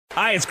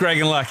Hi, it's Greg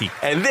and Lucky.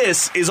 And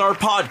this is our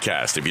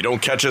podcast. If you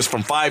don't catch us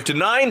from 5 to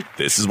 9,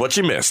 this is what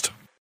you missed.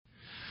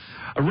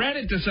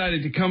 Reddit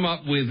decided to come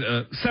up with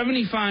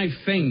 75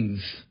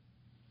 things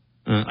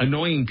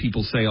annoying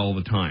people say all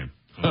the time.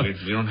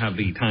 We don't have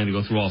the time to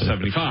go through all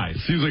 75.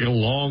 Seems like a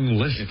long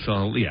list.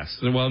 Yes.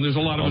 Well, there's a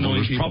lot of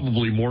annoying people. There's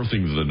probably more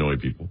things that annoy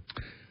people.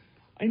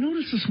 I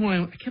noticed this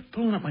morning, I kept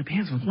pulling up my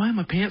pants. I was, why are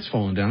my pants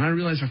falling down? I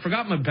realized I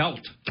forgot my belt.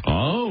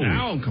 Oh.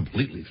 Now I'm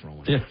completely thrown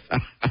off.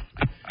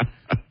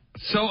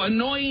 So,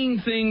 annoying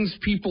things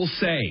people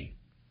say.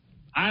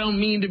 I don't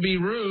mean to be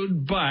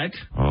rude, but...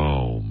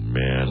 Oh,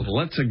 man.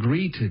 Let's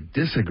agree to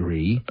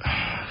disagree.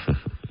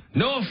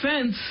 No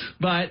offense,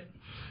 but...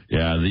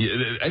 Yeah,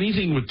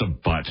 anything with the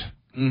but.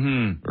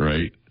 Mm-hmm.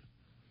 Right?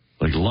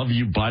 Like, love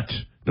you, but.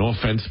 No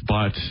offense,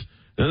 but.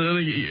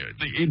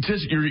 It's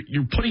just,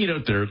 you're putting it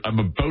out there. I'm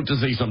about to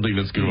say something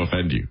that's going to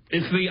offend you.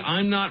 It's the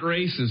I'm not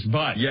racist,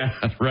 but. Yeah,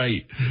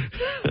 right.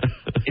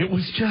 It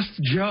was just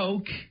a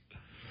joke.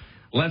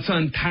 Let's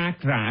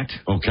unpack that.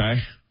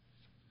 Okay.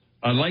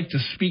 I'd like to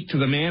speak to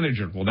the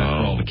manager. Well, that's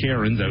for all the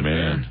Karens out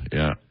there.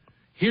 Yeah.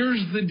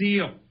 Here's the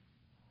deal.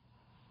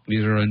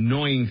 These are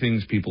annoying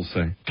things people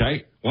say.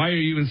 Okay. Why are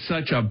you in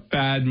such a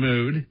bad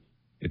mood?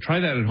 You try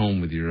that at home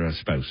with your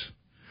spouse.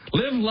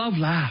 Live, love,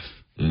 laugh.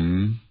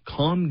 Mm.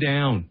 Calm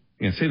down.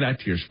 Yeah, say that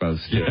to your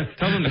spouse. Yeah.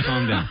 Tell them to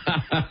calm down.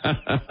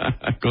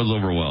 Goes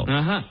over well.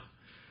 Uh-huh.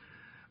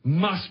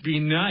 Must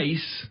be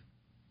nice.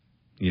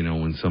 You know,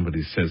 when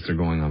somebody says they're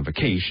going on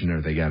vacation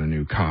or they got a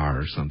new car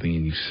or something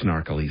and you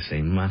snarkily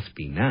say, must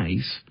be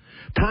nice.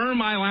 Per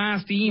my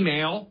last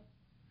email,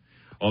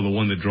 the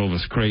one that drove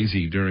us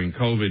crazy during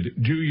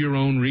COVID, do your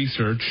own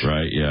research.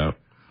 Right, yeah.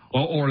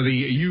 Or the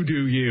you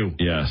do you.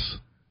 Yes.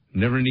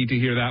 Never need to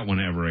hear that one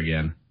ever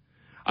again.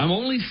 I'm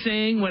only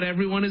saying what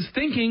everyone is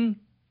thinking.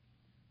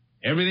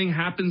 Everything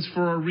happens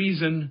for a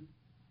reason.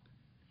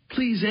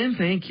 Please and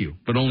thank you.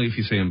 But only if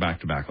you say them back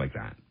to back like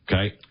that.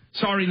 Okay.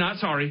 Sorry, not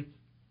sorry.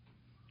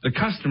 The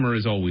customer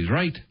is always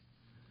right.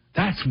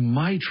 That's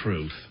my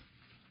truth.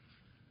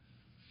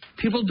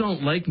 People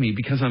don't like me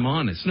because I'm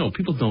honest. No,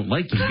 people don't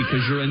like you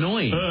because you're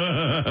annoying.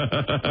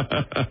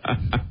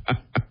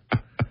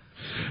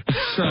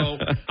 So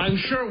I'm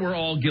sure we're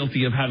all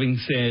guilty of having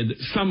said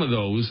some of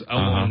those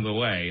along the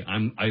way.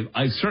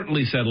 I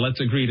certainly said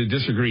let's agree to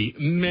disagree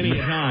many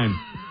a time.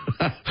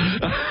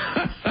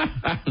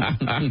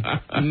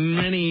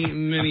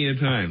 many a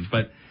time.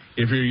 But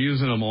if you're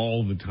using them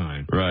all the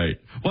time. Right.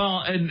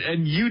 Well,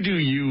 and you do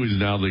you is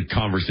now the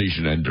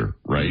conversation ender,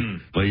 right? Mm.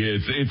 Like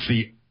it's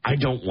the I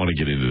don't want to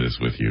get into this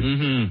with you.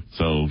 Mm-hmm.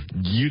 So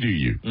you do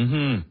you.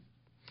 Mm-hmm.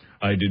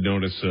 I did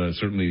notice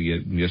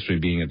certainly yesterday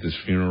being at this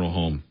funeral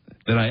home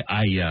that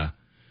I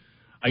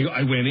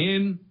went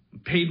in,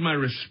 paid my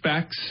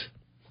respects,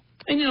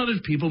 and you know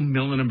there's people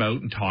milling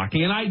about and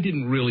talking, and I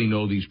didn't really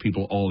know these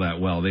people all that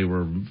well. They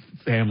were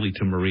family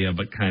to Maria,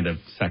 but kind of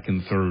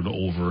second, third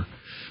over.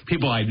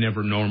 People I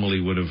never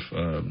normally would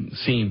have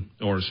seen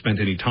or spent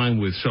any time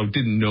with, so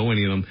didn't know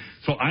any of them.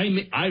 So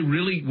I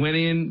really went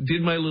in,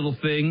 did my little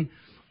thing,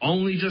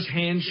 only just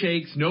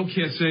handshakes, no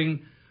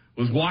kissing,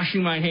 was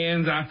washing my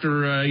hands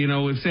after,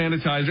 with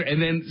sanitizer, and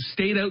then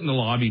stayed out in the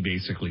lobby,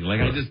 basically. Like,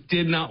 I just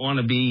did not want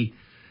to be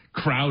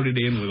crowded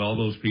in with all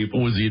those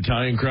people. Was the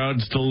Italian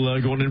crowd still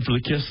going in for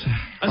the kiss?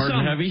 Hard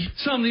and heavy?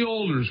 Some of the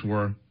olders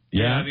were.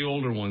 Yeah, the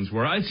older ones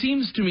were. It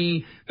seems to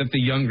me that the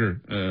younger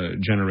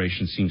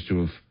generation seems to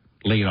have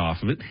laid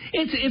off of it.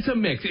 It's a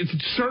mix. It's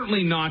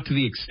certainly not to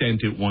the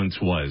extent it once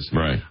was.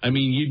 Right. I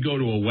mean, you'd go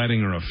to a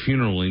wedding or a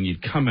funeral and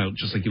you'd come out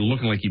just like you're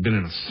looking like you've been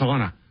in a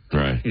sauna.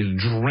 Right. You're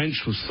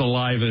drenched with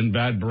saliva and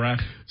bad breath.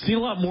 See a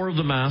lot more of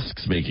the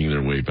masks making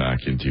their way back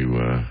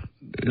into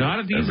not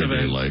at these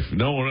everyday events. life.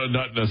 No,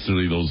 not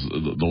necessarily those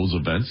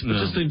events, but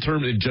just in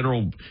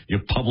general,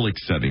 public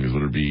settings,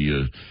 whether it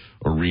be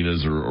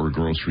arenas or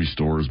grocery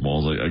stores,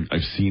 malls.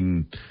 I've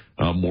seen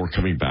more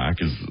coming back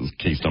as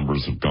case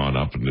numbers have gone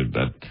up, and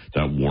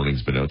that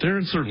warning's been out there,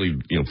 and certainly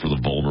for the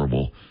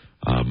vulnerable.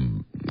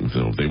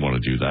 If they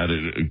want to do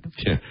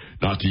that,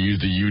 not to use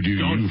the you do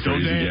you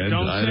phrase again.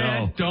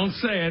 Don't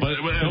say it. But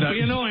don't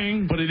be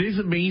annoying. But it is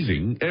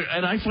amazing,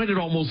 and I find it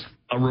almost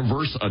a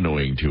reverse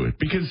annoying to it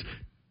because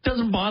it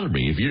doesn't bother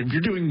me if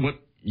you're doing what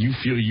you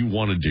feel you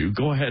want to do.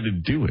 Go ahead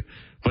and do it.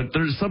 But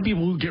there's some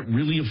people who get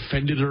really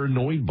offended or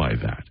annoyed by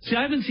that. See,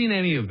 I haven't seen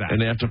any of that.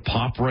 And they have to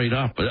pop right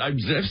up. I've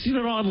seen it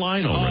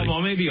online already. Oh,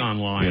 well, maybe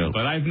online,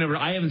 but I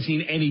haven't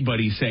seen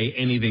anybody say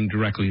anything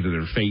directly to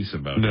their face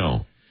about it.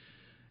 No.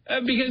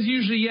 Because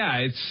usually,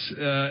 it's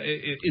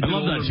I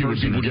love that too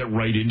when people get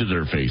right into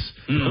their face.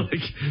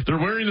 Like, they're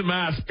wearing the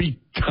mask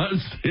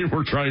because they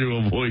were trying to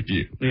avoid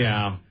you.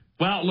 Yeah.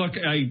 Well, look,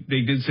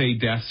 they did say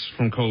deaths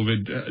from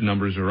COVID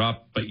numbers are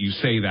up, but you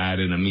say that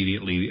and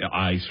immediately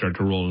eyes start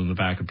to roll in the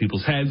back of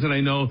people's heads. And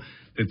I know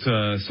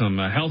that some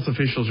health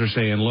officials are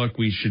saying, look,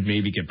 we should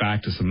maybe get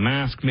back to some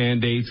mask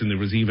mandates, and there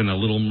was even a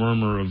little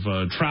murmur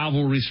of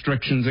travel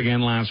restrictions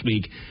again last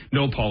week.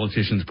 No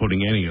politicians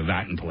putting any of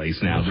that in place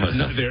now.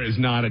 There is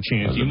not a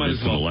chance. You might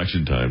as well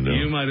election time now.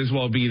 You might as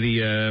well be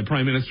the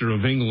Prime Minister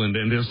of England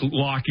and just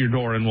lock your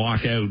door and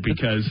walk out,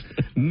 because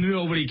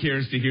nobody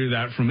cares to hear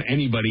that from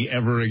anybody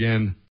ever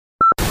again.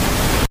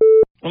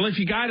 Well, if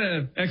you got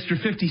an extra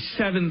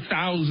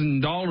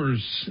 $57,000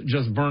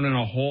 just burning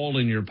a hole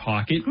in your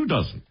pocket, who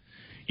doesn't?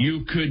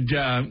 You could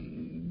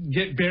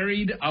get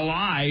buried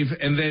alive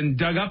and then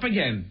dug up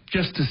again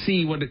just to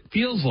see what it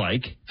feels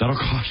like. That'll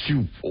cost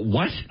you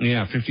what?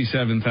 Yeah,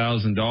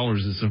 $57,000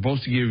 is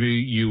supposed to give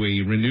you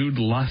a renewed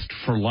lust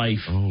for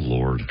life. Oh,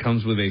 Lord. It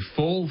comes with a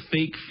full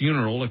fake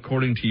funeral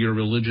according to your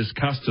religious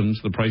customs.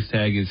 The price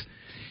tag is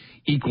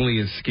equally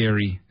as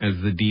scary as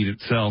the deed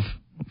itself.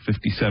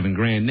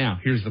 $57,000. Now,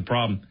 here's the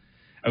problem.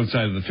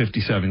 Outside of the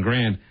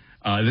 $57,000,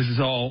 this is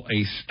all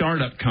a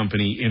startup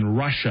company in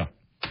Russia.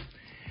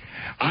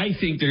 I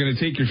think they're going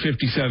to take your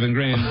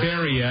 $57,000,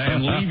 bury you,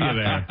 and leave you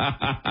there.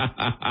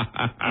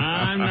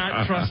 I'm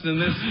not trusting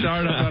this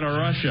startup out of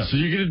Russia. So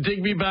you're going to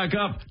dig me back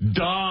up?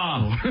 Duh.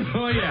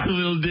 Oh, yeah.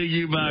 We'll dig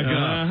you back up.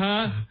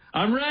 Uh-huh.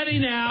 I'm ready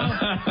now.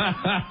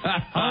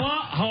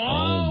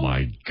 Hello? Oh,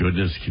 my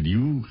goodness.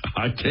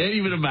 I can't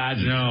even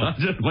imagine. No.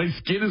 My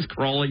skin is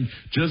crawling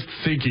just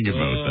thinking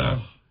about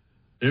that.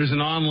 There's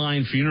an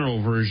online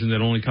funeral version that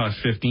only costs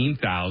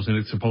 $15,000.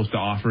 It's supposed to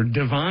offer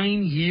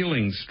divine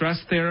healing, stress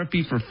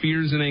therapy for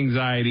fears and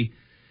anxiety,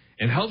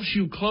 and helps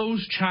you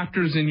close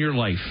chapters in your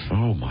life.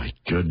 Oh, my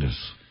goodness.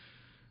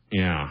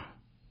 Yeah.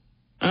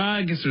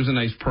 I guess there's a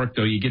nice perk,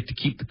 though. You get to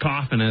keep the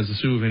coffin as a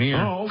souvenir.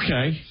 Oh,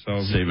 okay.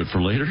 So save it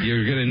for later.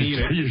 You're going to need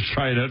it. You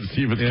try it out to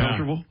see if it's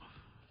comfortable.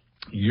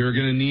 You're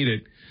going to need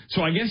it.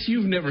 So I guess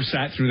you've never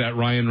sat through that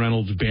Ryan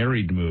Reynolds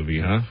Buried movie,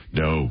 huh?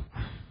 No.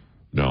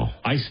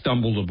 I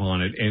stumbled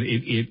upon it, and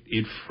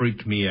it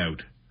freaked me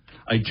out.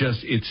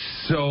 It's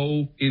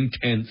so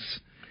intense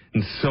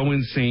and so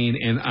insane.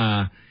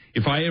 And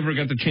if I ever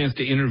got the chance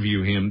to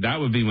interview him, that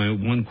would be my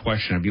one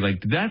question. I'd be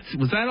like,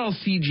 was that all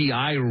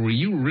CGI, or were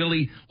you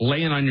really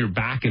laying on your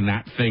back in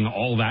that thing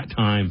all that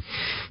time?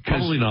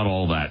 Probably not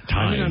all that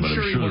time, but I'm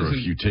sure there were a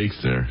few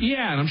takes there.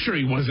 Yeah, and I'm sure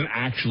he wasn't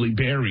actually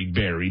buried,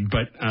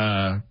 but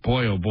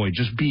boy, oh boy,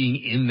 just being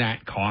in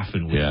that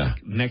coffin with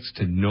next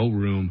to no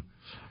room.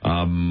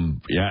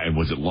 And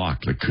was it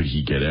locked? Like, could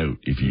he get out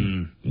if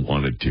he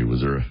wanted to?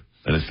 Was there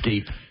an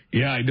escape?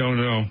 Yeah, I don't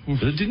know.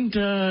 Was it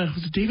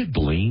David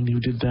Blaine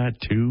who did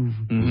that too?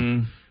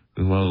 Mm-hmm.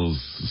 One of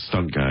those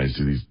stunt guys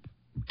do these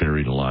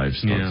buried alive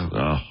stunts. Yeah.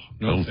 Oh,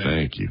 no,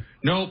 thank you.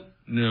 Nope.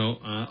 No,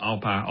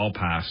 I'll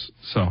pass.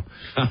 So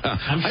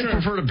I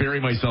prefer to bury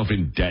myself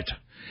in debt.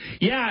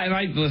 Yeah,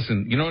 and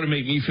listen, you know what would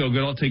make me feel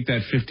good? I'll take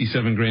that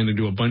 $57,000 and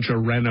do a bunch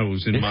of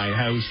renos in my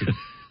house and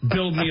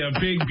build me a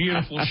big,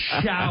 beautiful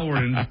shower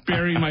and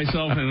bury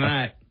myself in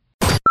that.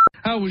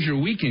 How was your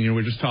weekend? You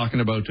were just talking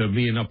about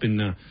being up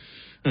in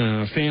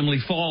family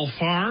fall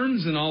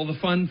farms and all the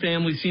fun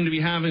families seem to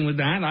be having with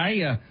that.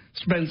 I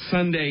spent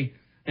Sunday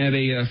at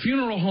a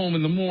funeral home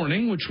in the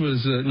morning, which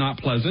was not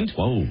pleasant.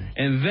 Whoa.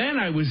 And then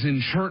I was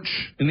in church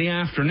in the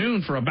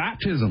afternoon for a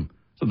baptism.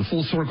 So the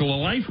full circle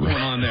of life going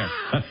on there.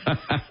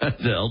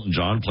 The Elton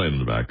John playing in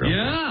the background.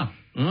 Yeah.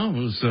 Well, it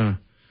was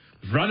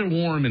rather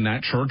warm in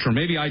that church, or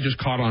maybe I just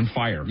caught on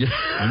fire.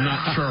 I'm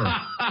not sure.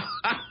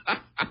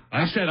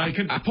 I said, I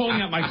kept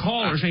pulling up my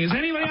collar saying, is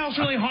anybody else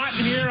really hot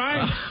in here?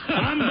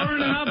 I'm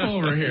burning up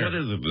over here. What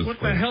is it this What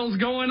the hell's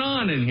going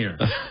on in here?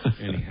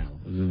 Anyhow,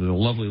 it was a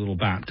lovely little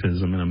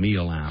baptism and a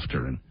meal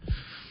after. And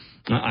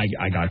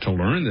I got to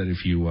learn that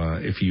if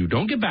you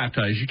don't get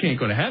baptized, you can't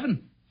go to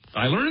heaven.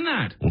 I learned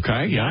that.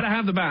 Okay. You got to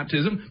have the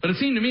baptism. But it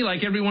seemed to me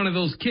like every one of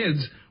those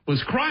kids was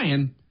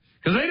crying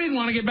because they didn't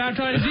want to get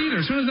baptized either.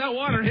 As soon as that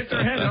water hit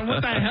their head,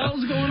 what the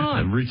hell's going on?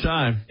 Every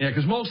time. Yeah,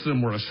 because most of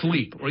them were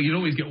asleep. Or you'd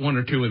always get one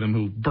or two of them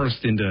who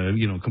burst into,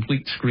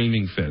 complete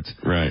screaming fits.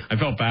 Right. I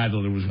felt bad,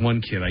 though. There was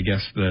one kid, I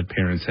guess the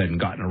parents hadn't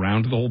gotten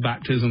around to the whole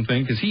baptism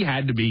thing because he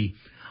had to be,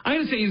 I'm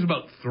going to say he's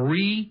about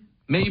 3,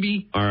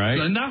 maybe. All right.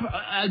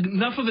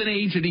 Enough of an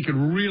age that he could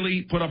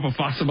really put up a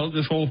fuss about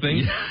this whole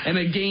thing and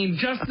had gained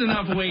just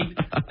enough weight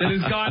that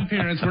his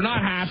godparents were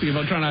not happy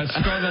about trying to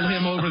struggle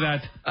him over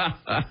that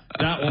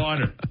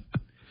water.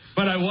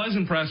 But I was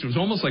impressed. It was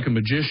almost like a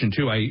magician,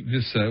 too.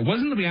 It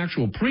wasn't the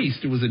actual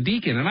priest. It was a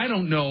deacon. And I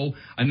don't know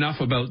enough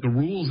about the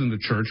rules in the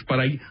church, but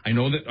I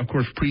know that, of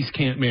course, priests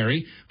can't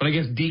marry. But I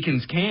guess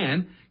deacons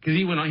can because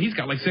he went on. He's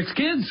got like 6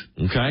 kids.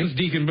 Okay. This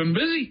deacon been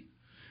busy.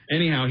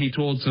 Anyhow, he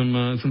told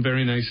some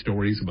very nice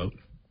stories about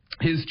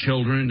his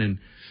children and,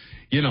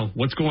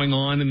 what's going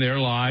on in their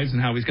lives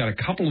and how he's got a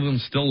couple of them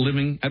still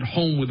living at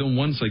home with him.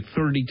 One's like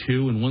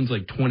 32 and one's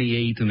like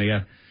 28, and they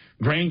got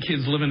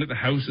grandkids living at the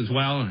house as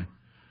well. And I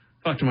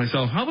thought to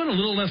myself, how about a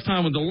little less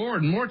time with the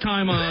Lord and more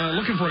time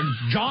looking for a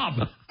job?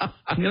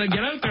 Get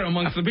out there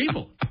amongst the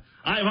people. If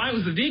I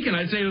was the deacon,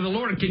 I'd say to the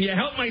Lord, can you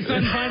help my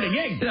son find a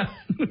gig?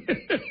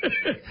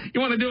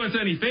 You want to do us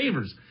any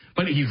favors?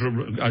 but he's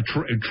a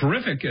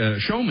terrific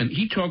showman.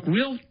 He took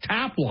real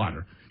tap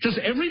water, just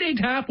everyday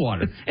tap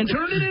water, and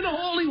turned it into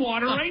holy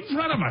water right in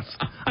front of us.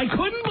 I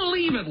couldn't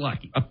believe it,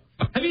 Lucky.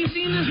 Have you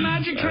seen this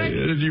magic trick?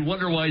 You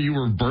wonder why you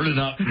were burning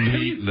up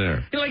meat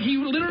there. Like, he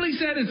literally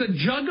said it's a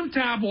jug of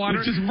tap water.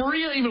 Does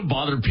Maria even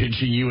bother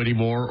pinching you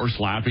anymore or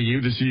slapping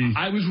you? Does she?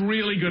 I was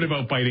really good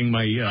about biting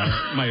my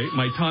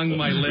my tongue,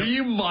 my lip.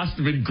 You must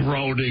have been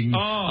groaning. Oh.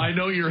 I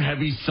know you're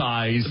heavy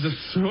size.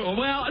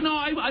 Well, no,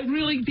 I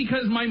really,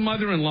 because my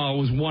mother-in-law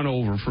was won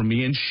over for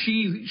me, and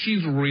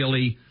she's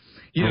really...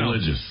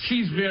 religious.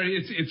 She's very,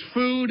 it's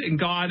food and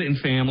God and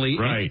family,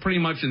 right? Pretty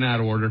much in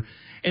that order.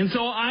 And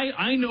so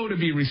I know to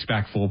be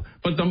respectful,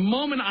 but the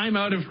moment I'm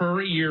out of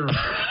her ear,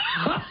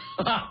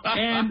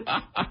 and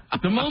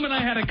the moment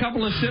I had a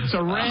couple of sips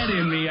of red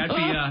in me at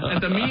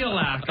the meal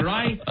after,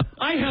 I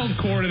held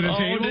court at the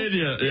table. Oh, did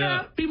you?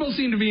 Yeah. People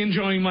seem to be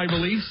enjoying my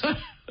beliefs.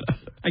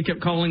 I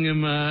kept calling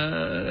him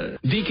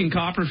Deacon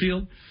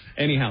Copperfield.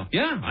 Anyhow,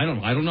 yeah, I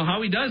don't know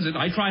how he does it.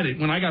 I tried it.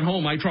 When I got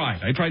home, I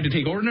tried to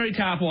take ordinary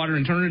tap water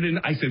and turn it in.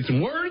 I said some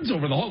words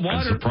over the hot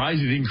water. I'm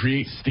surprised you didn't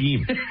create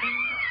steam.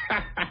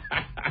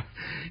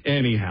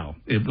 Anyhow,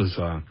 it was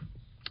all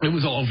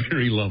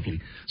very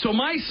lovely. So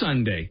my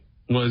Sunday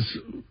was,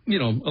 a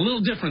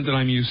little different than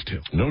I'm used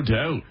to. No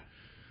doubt.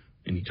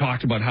 And he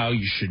talked about how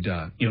you should,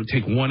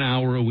 take 1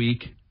 hour a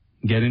week,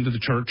 get into the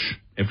church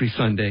every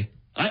Sunday.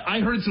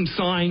 I heard some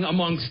sighing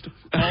amongst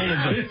all of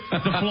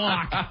the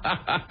flock.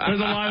 There's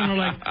a lot of them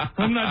like,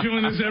 I'm not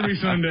doing this every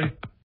Sunday.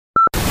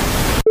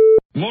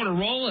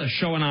 Motorola is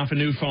showing off a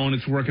new phone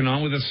it's working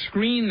on with a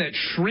screen that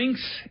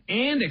shrinks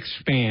and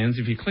expands.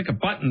 If you click a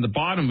button, the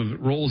bottom of it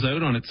rolls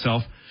out on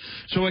itself.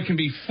 So it can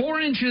be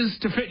 4 inches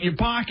to fit in your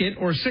pocket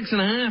or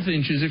 6.5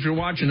 inches if you're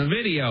watching a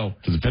video.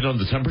 Does it depend on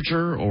the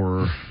temperature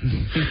or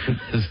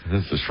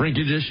is the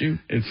shrinkage issue?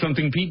 It's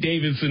something Pete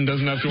Davidson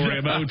doesn't have to worry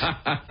about.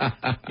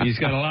 He's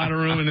got a lot of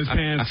room in his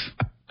pants.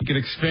 You can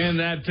expand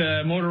that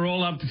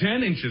Motorola up to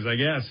 10 inches, I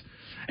guess.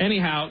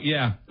 Anyhow,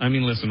 yeah. I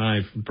mean, listen,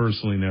 I've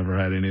personally never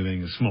had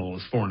anything as small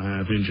as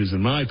 4.5 inches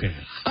in my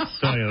pants. I'll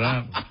tell you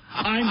that.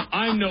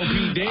 I'm no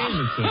Pete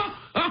Davidson.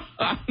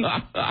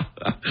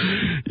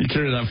 You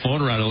carry that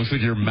phone around, it looks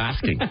like you're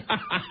masking.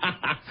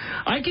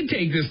 I can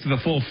take this to the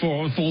full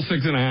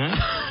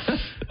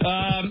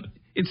 6.5.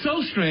 It's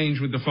so strange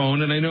with the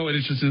phone, and I know it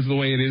just is the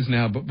way it is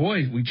now, but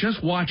boy, we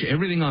just watch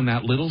everything on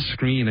that little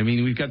screen. I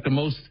mean, we've got the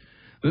most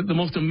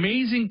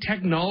amazing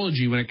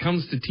technology when it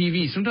comes to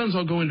TV. Sometimes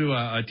I'll go into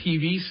a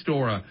TV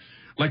store,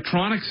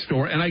 electronics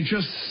store, and I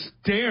just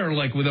stare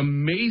like with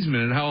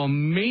amazement at how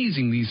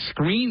amazing these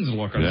screens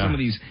look on some of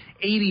these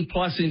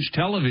 80-plus inch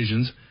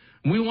televisions.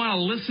 We want to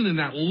listen to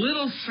that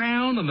little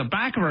sound on the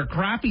back of our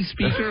crappy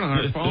speaker on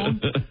our phone.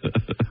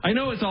 I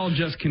know it's all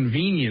just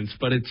convenience,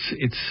 but it's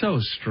so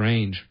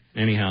strange.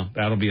 Anyhow,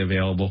 that'll be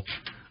available.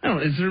 I don't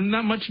know, is there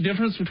not much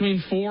difference between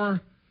 4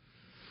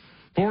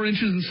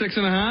 inches and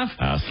 6.5?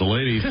 Ask the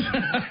ladies.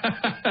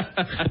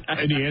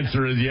 And the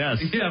answer is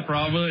yes. Yeah,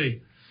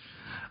 probably.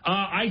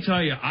 I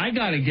tell you, I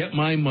got to get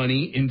my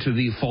money into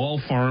the fall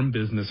farm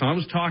business. I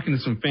was talking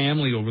to some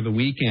family over the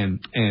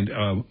weekend, and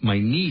my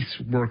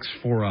niece works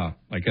for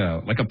like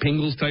a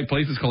Pingles type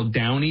place. It's called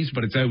Downey's,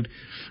 but it's out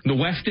in the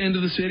west end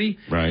of the city.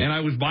 Right. And I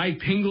was by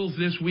Pingles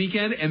this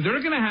weekend, and they're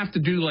going to have to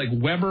do like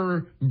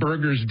Weber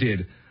Burgers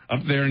did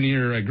up there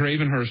near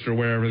Gravenhurst or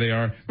wherever they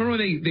are. Remember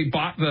when they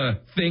bought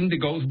the thing to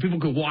go, so people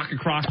could walk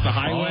across the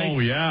highway? Oh,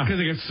 yeah. Because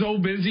they got so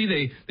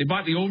busy, they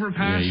bought the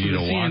overpass for the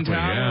CN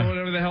Tower or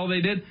whatever the hell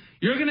they did.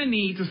 You're going to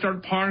need to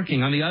start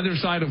parking on the other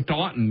side of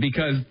Taunton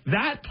because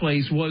that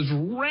place was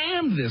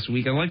rammed this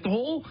weekend. Like the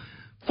whole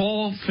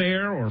fall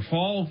fair or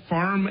fall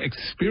farm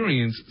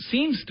experience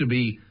seems to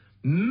be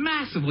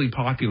massively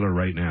popular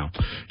right now.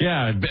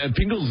 Yeah,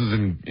 Pingles is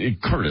in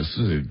Curtis,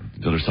 the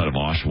other side of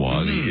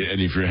Oshawa,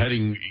 and if you're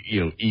heading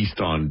east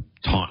on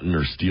Taunton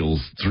or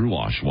Steeles through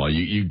Oshawa,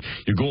 you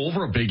go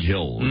over a big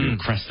hill, you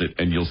crest it,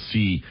 and you'll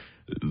see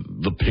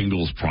the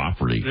Pingles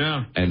property.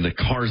 Yeah. And the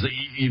cars,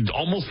 you'd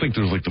almost think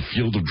there's like the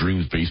Field of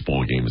Dreams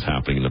baseball games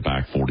happening in the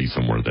back 40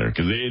 somewhere there,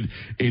 because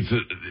it's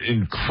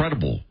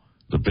incredible.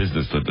 The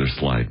business that they're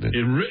sliding in.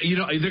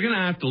 They're going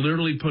to have to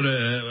literally put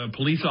a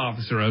police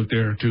officer out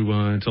there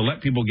to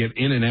let people get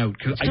in and out.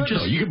 Cause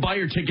you can buy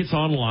your tickets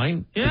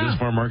online. Yeah.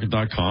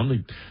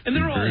 farmmarket.com. And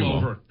they're all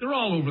over. They're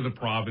all over the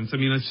province. I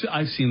mean,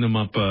 I've seen them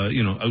up,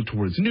 out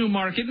towards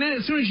Newmarket. And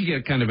as soon as you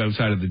get kind of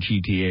outside of the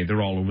GTA,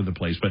 they're all over the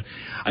place. But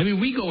I mean,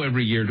 we go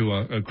every year to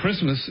a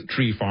Christmas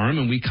tree farm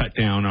and we cut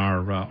down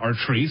our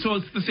tree. So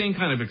it's the same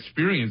kind of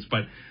experience,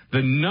 but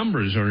the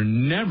numbers are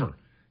never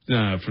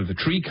for the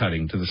tree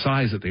cutting to the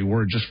size that they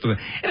were just for the...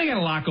 And they got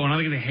a lot going on.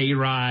 They got the hay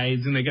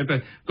rides, and they got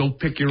the go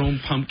pick your own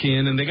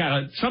pumpkin, and they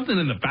got something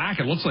in the back.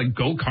 It looks like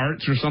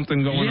go-karts or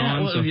something going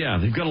on. Well, yeah,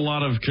 they've got a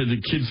lot of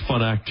kids'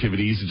 fun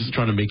activities, and just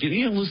trying to make it...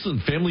 listen,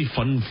 family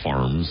fun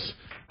farms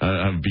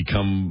have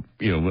become,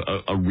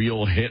 a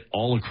real hit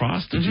all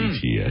across the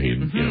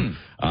GTA.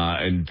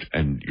 And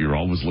and you're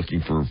always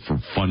looking for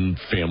fun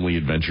family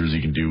adventures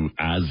you can do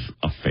as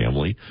a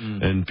family.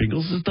 And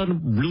Pingles has done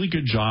a really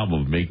good job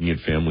of making it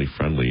family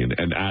friendly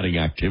and adding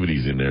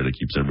activities in there that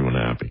keeps everyone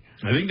happy.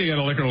 I think they got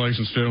a liquor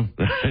license too.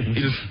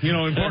 Just,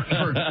 important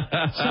for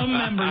some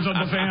members of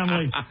the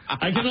family.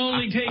 I can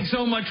only take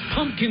so much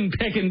pumpkin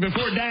picking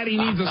before Daddy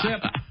needs a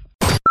sip.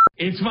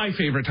 It's my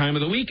favorite time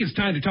of the week. It's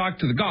time to talk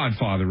to the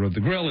godfather of the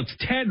grill. It's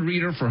Ted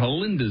Reeder for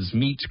Halinda's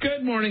Meats.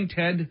 Good morning,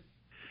 Ted.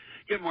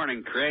 Good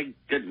morning, Craig.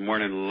 Good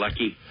morning,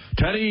 Lucky.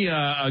 Teddy,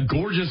 a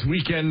gorgeous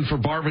weekend for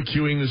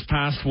barbecuing this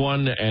past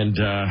one, and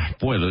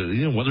boy,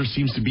 the weather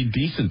seems to be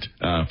decent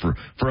for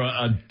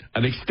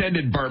an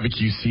extended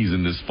barbecue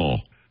season this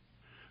fall.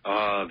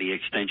 Oh, the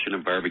extension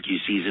of barbecue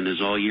season is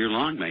all year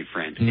long, my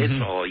friend.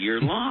 It's all year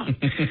long.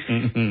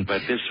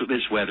 But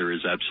this weather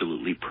is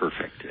absolutely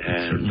perfect.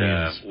 And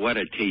what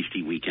a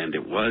tasty weekend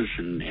it was,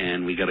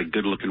 and we got a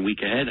good-looking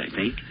week ahead, I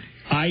think.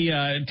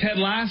 Ted,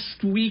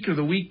 last week or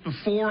the week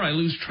before, I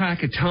lose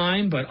track of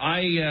time, but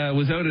I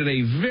was out at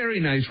a very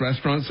nice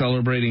restaurant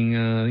celebrating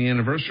the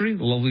anniversary,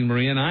 the lovely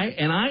Maria and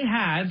I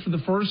had, for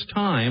the first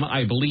time,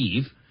 I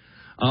believe,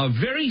 a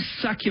very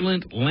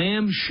succulent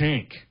lamb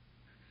shank.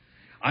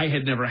 I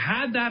had never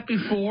had that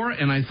before,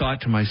 and I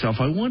thought to myself,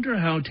 I wonder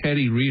how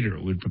Teddy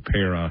Reeder would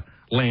prepare a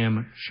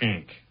lamb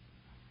shank.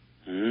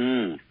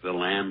 The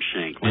lamb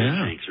shank.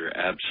 Lamb shanks are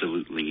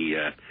absolutely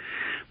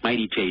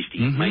mighty tasty,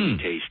 mighty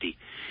tasty.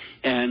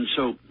 And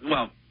so,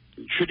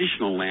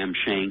 traditional lamb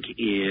shank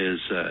is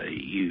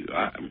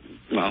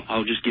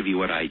I'll just give you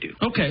what I do.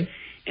 Okay.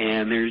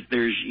 And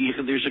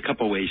there's a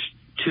couple ways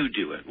to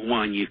do it.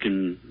 One, you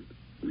can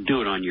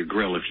do it on your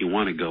grill if you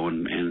want to go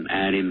and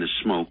add in the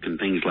smoke and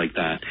things like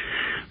that.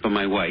 But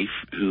my wife,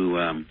 who,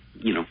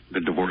 the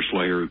divorce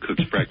lawyer who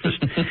cooks breakfast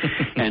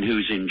and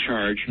who's in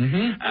charge,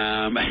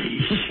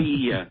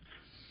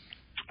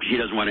 she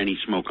doesn't want any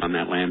smoke on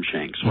that lamb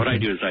shank. So what I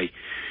do is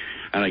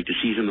I like to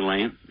season the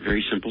lamb,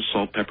 very simple,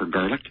 salt, pepper,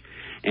 garlic,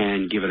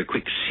 and give it a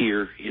quick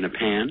sear in a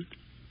pan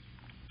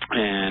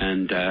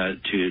and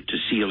to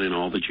seal in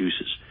all the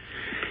juices.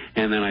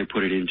 And then I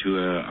put it into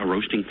a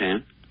roasting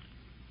pan,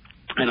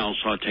 and I'll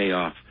saute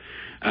off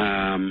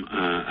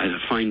a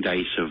fine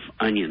dice of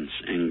onions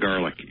and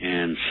garlic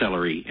and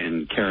celery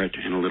and carrot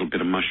and a little bit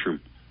of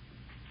mushroom.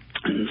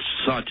 And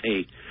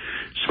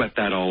sweat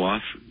that all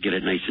off, get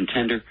it nice and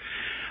tender,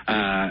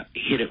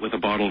 hit it with a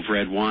bottle of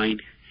red wine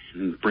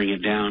and bring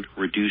it down,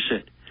 reduce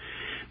it,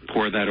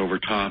 pour that over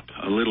top,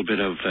 a little bit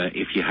of,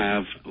 if you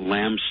have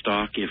lamb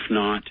stock, if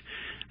not,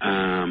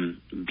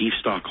 beef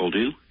stock will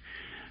do,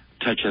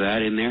 touch of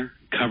that in there,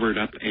 cover it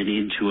up and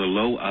into a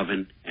low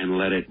oven and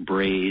let it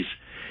braise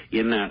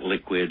in that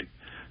liquid,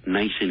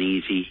 nice and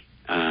easy,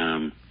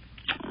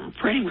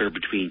 for anywhere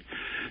between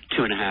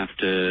 2.5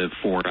 to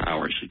 4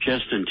 hours,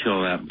 just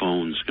until that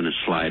bone's going to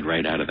slide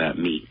right out of that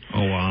meat.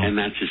 Oh, wow. And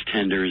that's as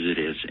tender as it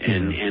is.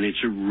 And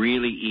it's a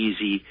really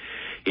easy,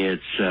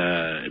 it's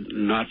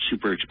not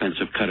super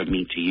expensive cut of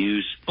meat to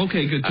use.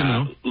 Okay, good to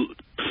know.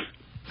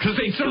 Because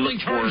they certainly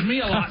charged me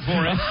a lot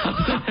for it.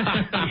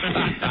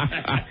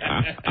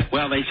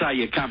 Well, they saw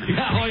you coming.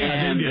 Oh,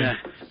 yeah, and,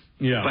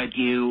 yeah. But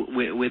you,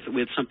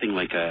 with something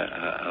like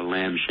a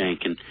lamb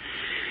shank, and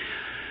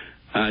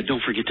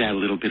don't forget to add a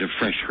little bit of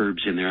fresh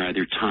herbs in there,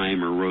 either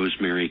thyme or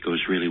rosemary. It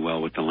goes really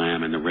well with the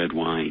lamb and the red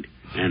wine.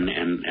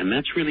 And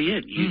that's really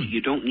it.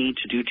 You don't need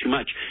to do too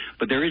much.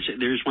 But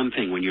there's one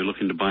thing when you're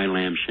looking to buy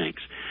lamb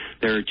shanks.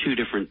 There are two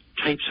different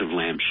types of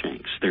lamb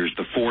shanks. There's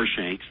the fore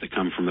shanks that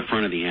come from the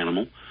front of the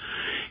animal,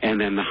 and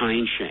then the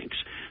hind shanks.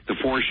 The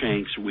fore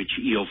shanks, which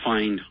you'll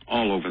find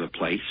all over the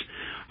place,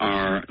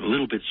 are a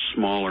little bit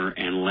smaller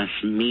and less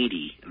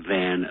meaty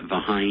than the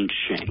hind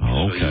shank.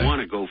 Okay. So you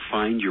want to go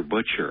find your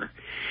butcher,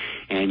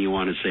 and you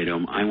want to say to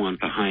them, I want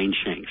the hind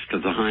shanks,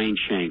 because the hind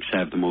shanks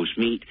have the most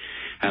meat,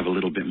 have a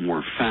little bit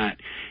more fat,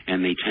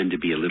 and they tend to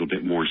be a little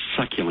bit more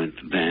succulent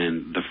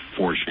than the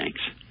fore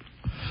shanks.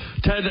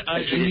 Ted,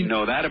 you didn't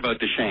know that about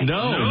the shank?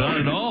 No, not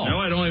at all. No,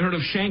 I'd only heard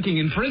of shanking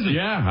in prison.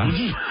 Yeah.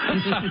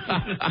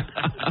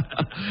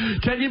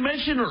 Ted, you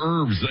mentioned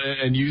herbs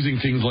and using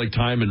things like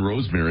thyme and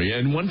rosemary,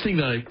 and one thing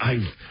that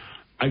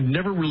I've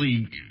never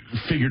really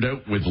figured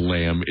out with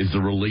lamb is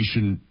the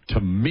relation to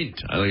mint.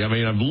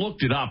 I've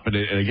looked it up, and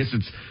I guess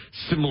it's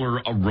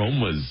similar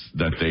aromas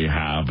that they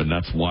have, and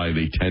that's why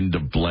they tend to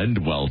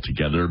blend well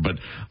together. But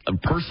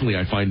personally,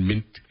 I find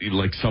mint,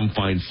 like some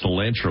find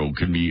cilantro,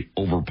 can be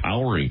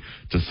overpowering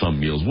to some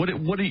meals. What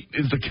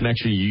is the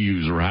connection you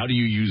use, or how do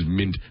you use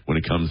mint when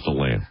it comes to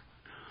lamb?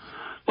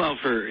 Well,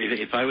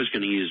 if I was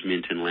going to use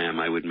mint and lamb,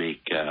 I would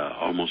make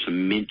almost a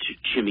mint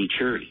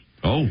chimichurri.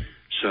 Oh.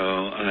 So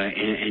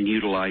and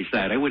utilize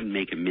that. I wouldn't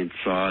make a mint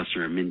sauce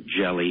or a mint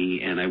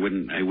jelly, and I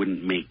wouldn't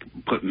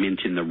put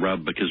mint in the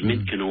rub, because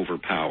mint can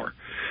overpower.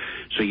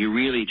 So you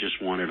really just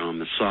want it on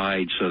the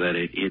side so that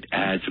it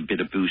adds a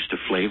bit of boost of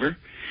flavor.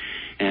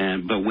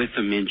 But with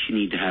the mint, you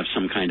need to have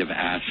some kind of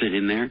acid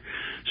in there.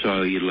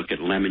 So you look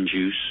at lemon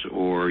juice,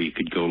 or you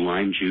could go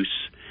lime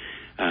juice.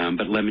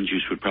 But lemon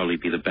juice would probably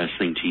be the best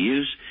thing to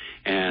use,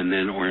 and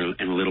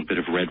a little bit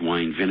of red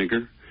wine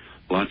vinegar.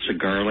 lots of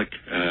garlic.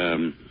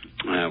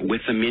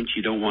 With the mint,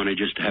 you don't want to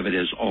just have it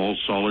as all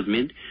solid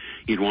mint.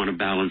 You'd want to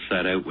balance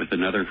that out with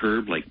another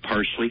herb like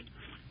parsley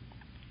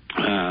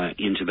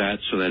into that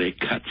so that it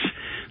cuts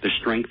the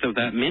strength of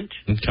that mint.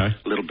 Okay.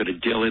 A little bit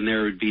of dill in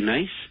there would be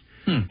nice.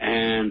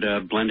 And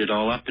blend it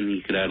all up, and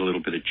you could add a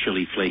little bit of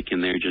chili flake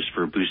in there just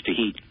for a boost of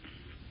heat.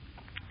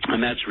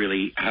 And that's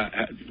really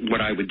what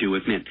I would do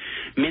with mint.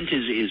 Mint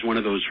is one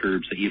of those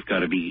herbs that you've got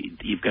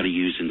to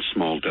use in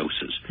small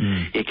doses.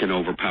 It can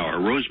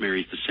overpower.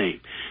 Rosemary is the same.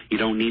 You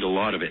don't need a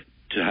lot of it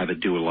to have it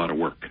do a lot of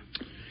work.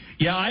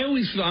 Yeah,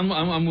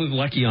 I'm with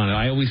Lucky on it.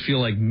 I always feel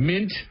like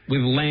mint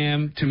with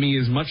lamb to me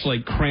is much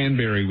like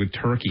cranberry with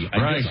turkey.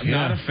 I'm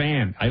not a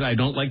fan. I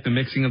don't like the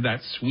mixing of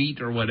that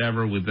sweet or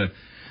whatever with the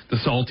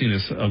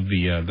saltiness of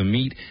the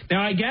meat.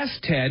 Now, I guess,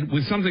 Ted,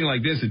 with something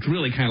like this, it's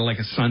really kind of like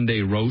a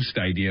Sunday roast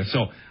idea.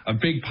 So a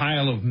big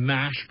pile of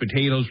mashed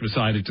potatoes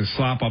beside it to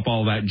slop up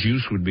all that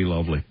juice would be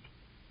lovely.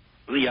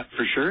 Yeah,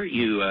 for sure.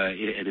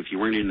 And if you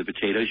weren't into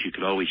potatoes, you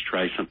could always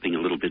try something a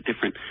little bit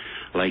different,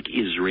 like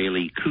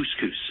Israeli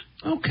couscous.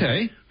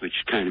 Okay. Which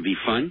kind of be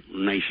fun.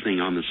 Nice thing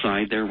on the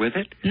side there with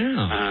it.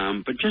 Yeah.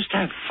 But just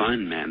have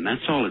fun, man.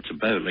 That's all it's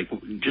about. Like,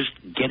 just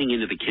getting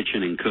into the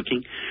kitchen and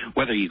cooking,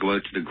 whether you go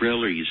out to the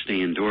grill or you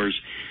stay indoors,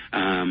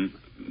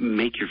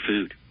 make your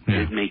food.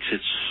 Yeah. It makes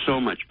it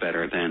so much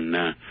better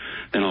than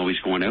always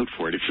going out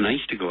for it. It's nice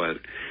to go out,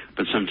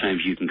 but sometimes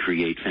you can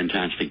create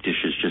fantastic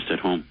dishes just at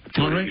home.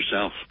 Do it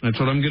yourself. That's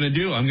what I'm going to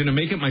do. I'm going to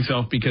make it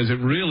myself because it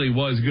really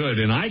was good,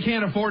 and I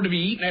can't afford to be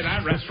eating at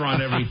that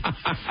restaurant every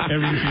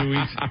few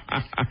weeks.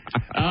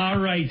 All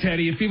right,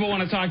 Teddy, if people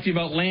want to talk to you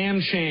about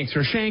lamb shanks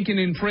or shanking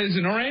in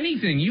prison or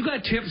anything, you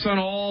got tips on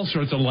all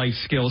sorts of life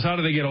skills. How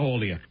do they get a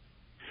hold of you?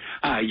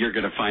 You're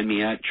going to find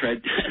me at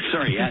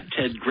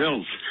Ted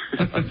Grills.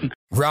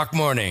 Rock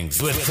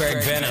Mornings with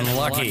Craig Venn and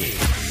Lucky.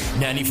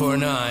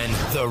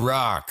 94.9 The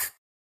Rock.